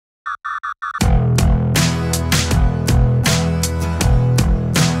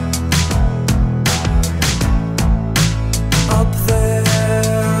Up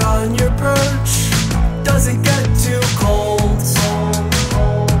there on your perch, does it get too cold?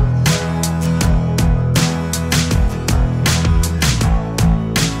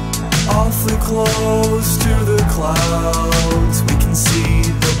 Awfully close to the clouds, we can see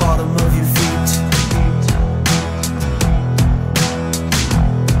the bottom of your feet.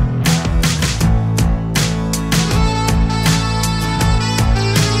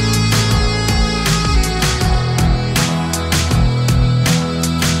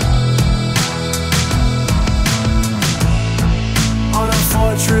 On a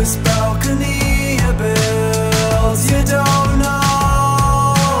fortress balcony you build, you don't know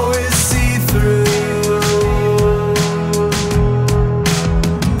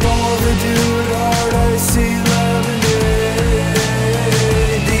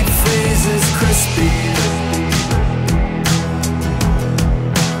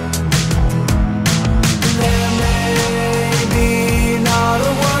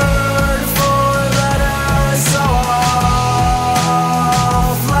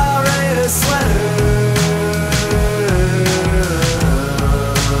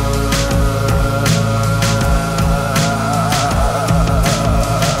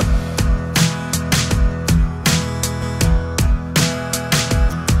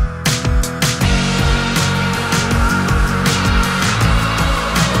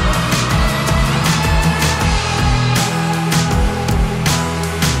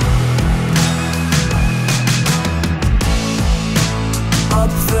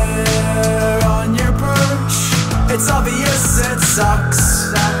it's obvious it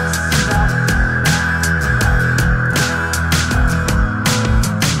sucks.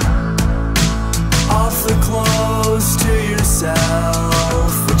 Awfully close to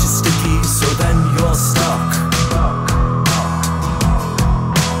yourself, which is sticky, so then you're stuck.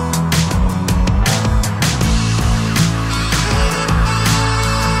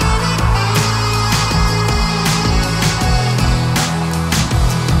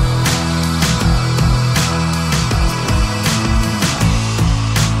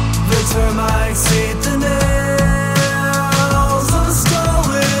 Termites eat the nails of a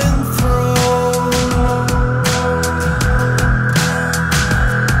stolen throne.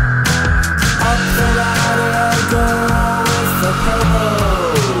 Up the ladder I go with a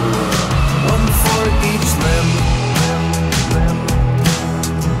pillow, one for each limb.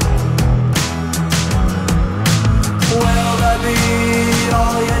 Will that be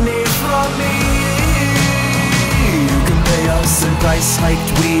all you need from me? You can pay us in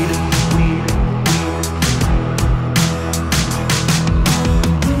price-hiked weed.